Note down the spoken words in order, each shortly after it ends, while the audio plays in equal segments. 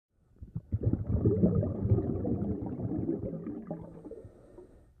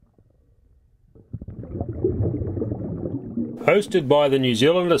Hosted by the New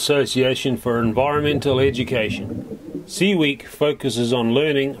Zealand Association for Environmental Education, Seaweek focuses on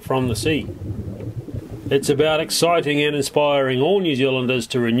learning from the sea. It's about exciting and inspiring all New Zealanders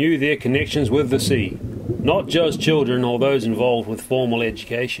to renew their connections with the sea, not just children or those involved with formal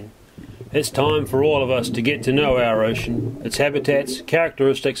education. It's time for all of us to get to know our ocean, its habitats,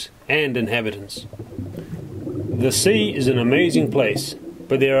 characteristics and inhabitants. The sea is an amazing place,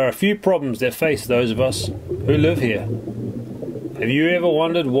 but there are a few problems that face those of us who live here. Have you ever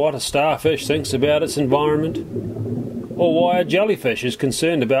wondered what a starfish thinks about its environment? Or why a jellyfish is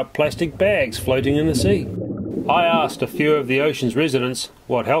concerned about plastic bags floating in the sea? I asked a few of the ocean's residents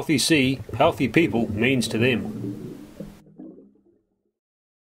what healthy sea, healthy people means to them.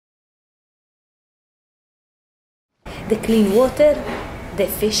 The clean water, the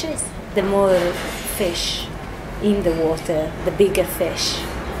fishes, the more fish in the water, the bigger fish.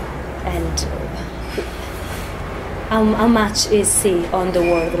 And how much is sea on the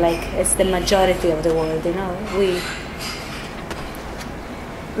world? Like, it's the majority of the world, you know.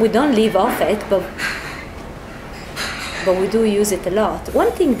 We don't live off it, but we do use it a lot.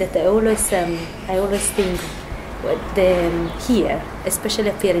 One thing that I always think here, especially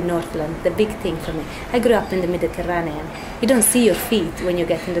up here in Northland, the big thing for me, I grew up in the Mediterranean. You don't see your feet when you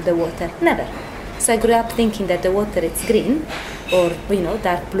get into the water, never. So I grew up thinking that the water is green, or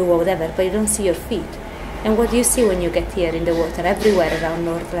dark blue or whatever, but you don't see your feet. And what you see when you get here in the water, everywhere around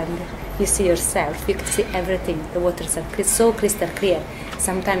Northland, you see yourself, you can see everything. The waters are so crystal clear.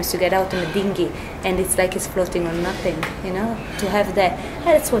 Sometimes you get out in a dinghy and it's like it's floating on nothing, To have that,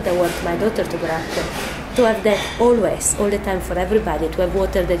 that's what I want my daughter to grow up with. To have that always, all the time for everybody, to have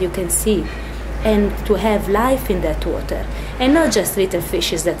water that you can see and to have life in that water. And not just little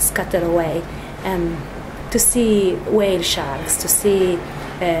fishes that scatter away. To see whale sharks, to see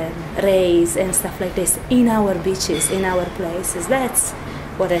rays and stuff like this in our beaches, in our places. That's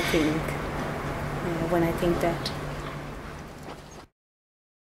what I think when I think that.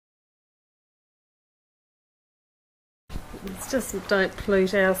 It's just don't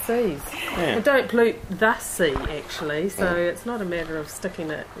pollute our seas. Yeah. Don't pollute the sea, actually, so it's not a matter of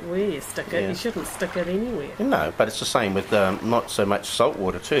sticking it where you stick it. You shouldn't stick it anywhere. No, but it's the same with not so much salt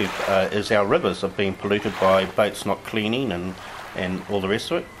water too, is our rivers are being polluted by boats not cleaning and all the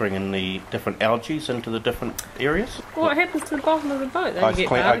rest of it, bringing the different algae into the different areas. What happens to the bottom of the boat? I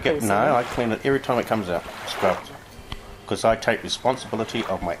clean it every time it comes out, scrubbed, because I take responsibility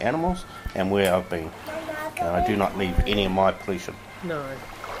of my animals and where I've been. And I do not leave any of my pollution. No.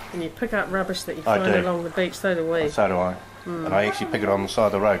 And you pick up rubbish that you find along the beach, so do we. So do I. And I actually pick it on the side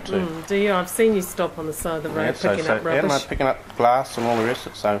of the road too. Do you? I've seen you stop on the side of the road picking up rubbish. Yeah, I'm picking up glass and all the rest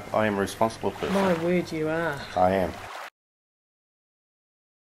of it, so I am a responsible person. My word, you are. I am.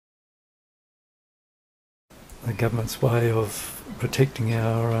 The government's way of protecting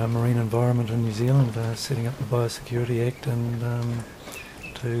our marine environment in New Zealand, setting up the Biosecurity Act and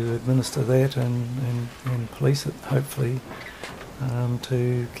to administer that and police it, hopefully,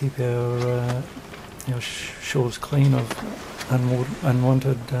 to keep our shores clean of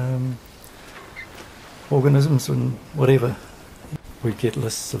unwanted organisms and whatever. We get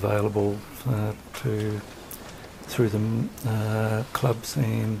lists available through the clubs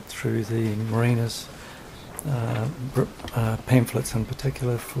and through the marinas, pamphlets in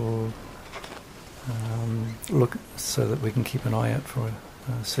particular for so that we can keep an eye out for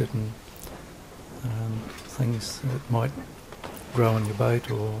certain things that might grow on your boat,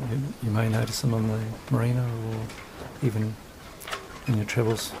 or you may notice them on the marina, or even in your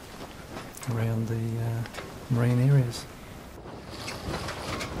travels around the marine areas.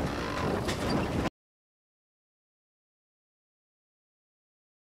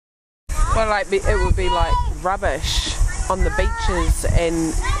 Well, it would be like rubbish on the beaches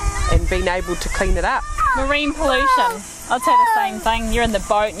and being able to clean it up. Marine pollution. I'd say the same thing. You're in the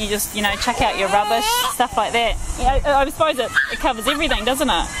boat and you just, chuck out your rubbish, stuff like that. I suppose it covers everything, doesn't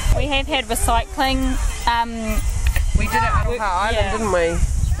it? We have had recycling. We did it at Aroha Island, didn't we?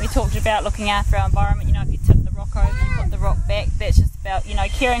 We talked about looking after our environment. If you tip the rock over, you put the rock back. That's just about,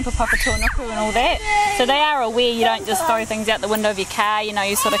 caring for Papatūānuku and all that. So they are aware you don't just throw things out the window of your car, you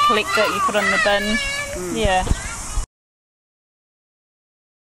sort of collect it, you put it in the bin. Yeah.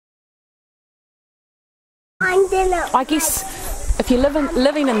 I guess if you're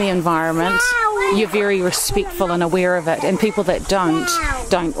living in the environment, you're very respectful and aware of it, and people that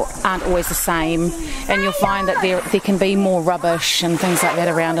aren't always the same, and you'll find that there can be more rubbish and things like that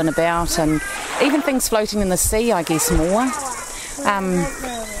around and about, and even things floating in the sea, I guess, more.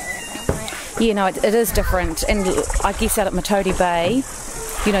 It is different, and I guess out at Matodi Bay,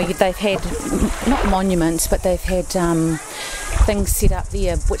 they've had not monuments, but they've had things set up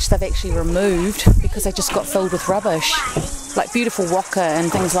there which they've actually removed because they just got filled with rubbish, like beautiful waka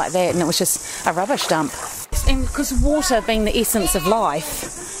and things like that, and it was just a rubbish dump. And because water being the essence of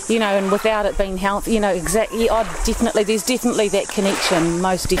life, you know, and without it being health, you know, exactly, definitely, there's definitely that connection,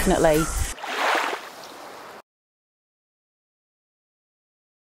 most definitely.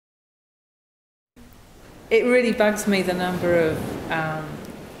 It really bugs me the number of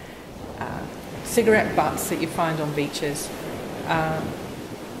cigarette butts that you find on beaches.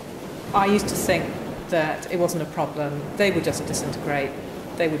 I used to think that it wasn't a problem. They would just disintegrate.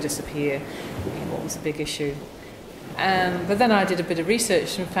 They would disappear. What was the big issue? But then I did a bit of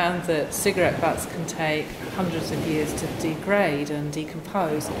research and found that cigarette butts can take hundreds of years to degrade and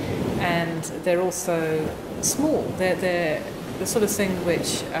decompose, and they're also small. They're the sort of thing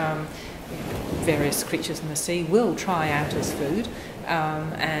which various creatures in the sea will try out as food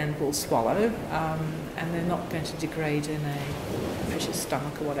and will swallow, and they're not going to degrade in a fish's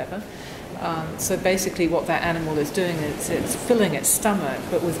stomach or whatever. So basically what that animal is doing is it's filling its stomach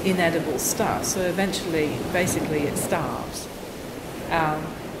but with inedible stuff, so eventually basically it starves.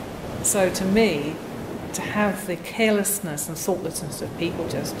 So to me, to have the carelessness and thoughtlessness of people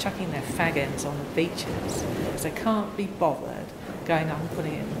just chucking their fag ends on the beaches because they can't be bothered going up and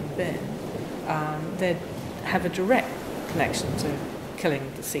putting it in the bin, they have a direct connection to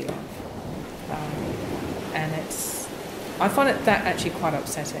killing the sea life. And I find that actually quite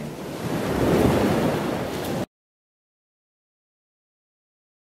upsetting.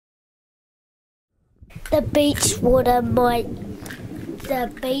 The beach water might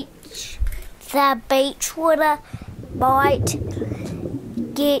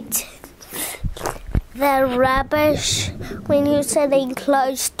get the rubbish when you're sitting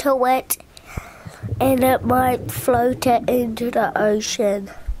close to it, and it might float it into the ocean.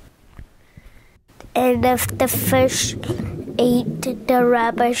 And if the fish eat the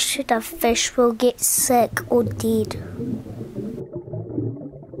rubbish, the fish will get sick or dead.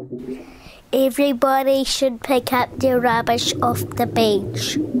 Everybody should pick up their rubbish off the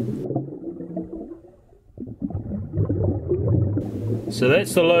beach. So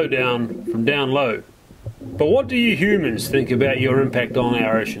that's the lowdown from down low. But what do you humans think about your impact on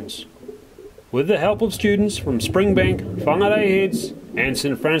our oceans? With the help of students from Springbank, Whangarei Heads and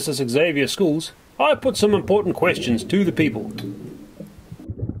St Francis Xavier schools, I put some important questions to the people.